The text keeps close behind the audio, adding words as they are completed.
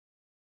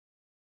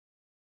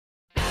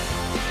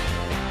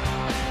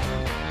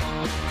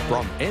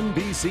From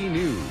NBC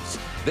News,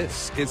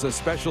 this is a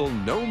special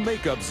No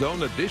Makeup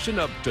Zone edition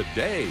of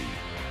Today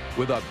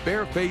with a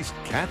bare-faced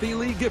Kathie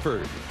Lee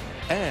Gifford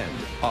and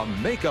a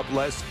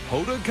makeup-less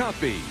Hoda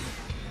Kathie.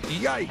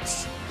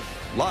 Yikes!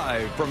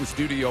 Live from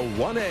Studio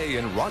 1A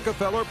in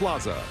Rockefeller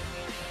Plaza.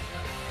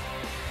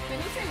 Did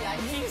he say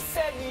yikes? He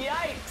said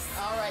yikes.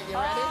 All right, you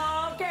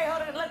ready? Okay,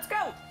 Hoda, let's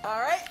go. All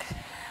right.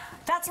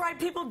 That's right,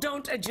 people,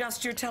 don't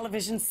adjust your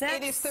television sets.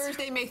 It is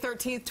Thursday, May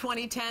 13th,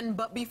 2010,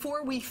 but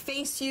before we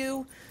face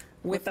you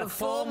with the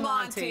full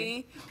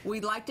Monty,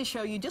 we'd like to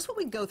show you just what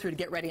we go through to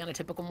get ready on a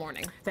typical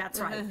morning. That's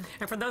right.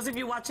 And for those of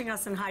you watching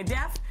us in high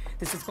def,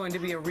 this is going to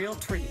be a real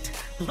treat.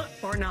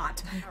 Or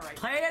not. All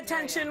right. Pay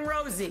attention,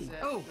 Rosie.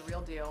 Oh, The real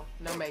deal.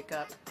 No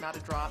makeup, not a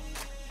drop,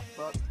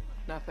 book,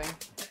 nothing.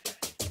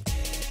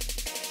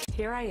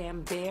 Here I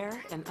am, bare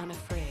and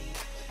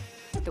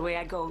unafraid. The way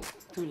I go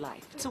through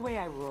life. It's the way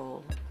I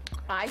roll.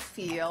 I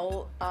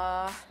feel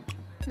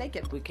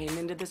naked. We came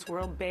into this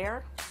world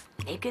bare,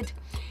 naked,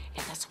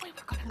 and that's the way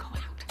we're going to go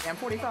out. I'm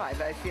 45.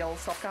 I feel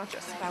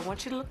self-conscious. I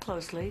want you to look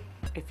closely.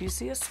 If you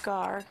see a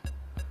scar,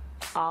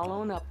 I'll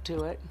own up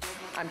to it.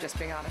 I'm just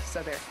being honest.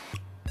 So there.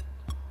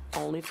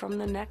 Only from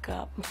the neck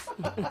up.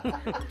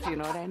 Do you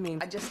know what I mean?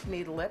 I just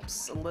need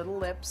lips, a little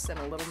lips, and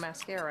a little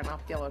mascara, and I'll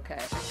feel okay.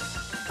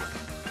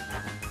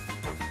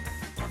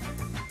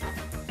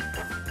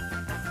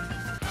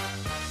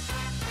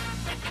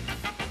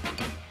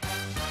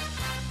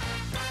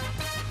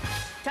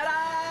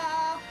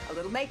 Ta-da! A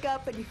little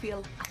makeup, and you feel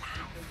alive.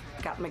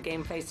 Got my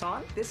game face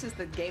on. This is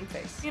the game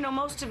face. You know,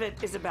 most of it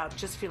is about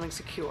just feeling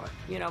secure.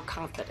 You know,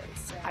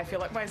 confidence. I feel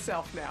like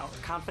myself now.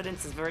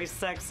 Confidence is very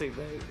sexy,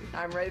 baby.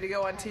 I'm ready to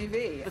go on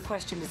TV. The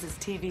question is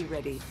TV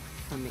ready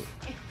for me?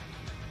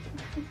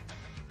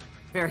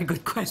 Very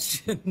good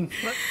question.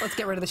 let's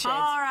get rid of the shades.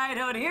 All right,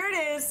 Hoda, here it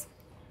is.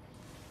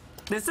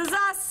 This is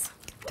us.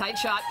 Tight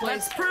shot, please.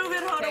 Let's prove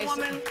it, Hoda Okay, so-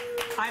 woman.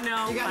 I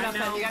know, You got I nothing.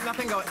 know. You got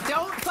nothing going.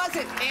 Don't fuzz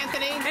it,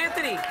 Anthony.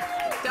 Anthony.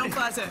 Don't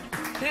fuzz it.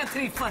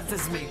 Anthony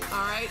fuzzes me. All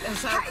right. And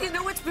so You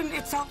know, it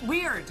felt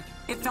weird.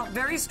 It felt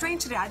very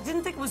strange today. I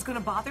didn't think it was going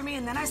to bother me,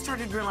 and then I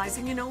started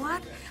realizing, you know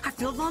what? I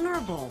feel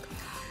vulnerable.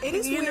 it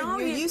is weird. know,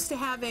 You're used to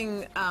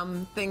having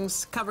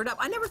things covered up.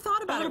 I never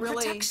thought a about it little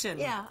really. protection.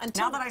 Yeah.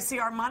 Now that I see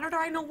our monitor,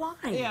 I know why.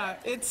 Yeah,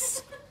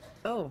 it's.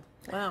 Oh,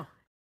 wow.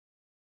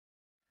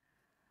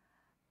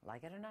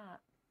 Like it or not.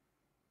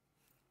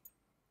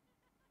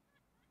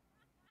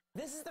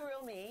 This is the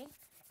real me,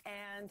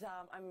 and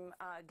I'm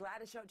glad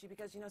to show it to you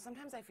because, you know,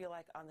 sometimes I feel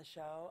like on the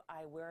show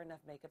I wear enough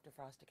makeup to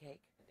frost a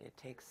cake. It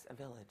takes a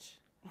village.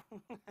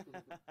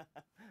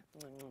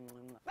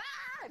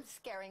 I'm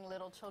scaring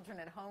little children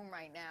at home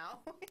right now.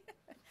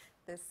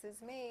 This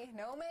is me.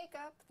 No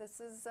makeup.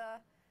 This is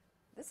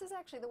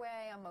actually the way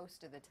I am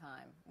most of the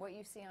time. What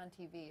you see on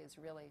TV is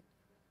really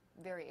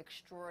very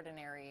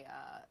extraordinary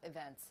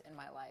events in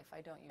my life.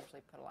 I don't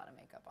usually put a lot of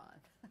makeup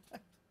on.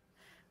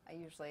 I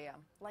usually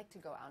like to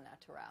go au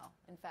naturel.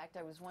 In fact,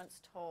 I was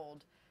once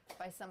told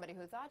by somebody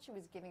who thought she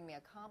was giving me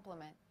a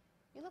compliment,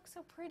 "You look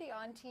so pretty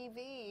on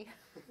TV."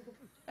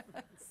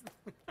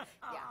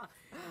 Yeah.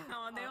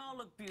 Oh, and they all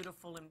look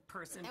beautiful in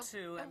person,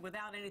 too. And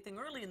without anything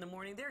early in the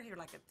morning, they're here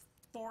like at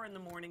 4 in the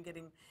morning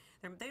getting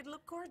them. They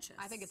look gorgeous.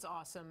 I think it's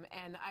awesome,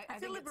 and I I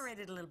feel think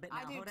liberated a little bit now.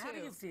 I do Hoda. How do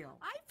too. you feel?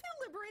 I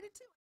feel liberated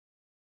too.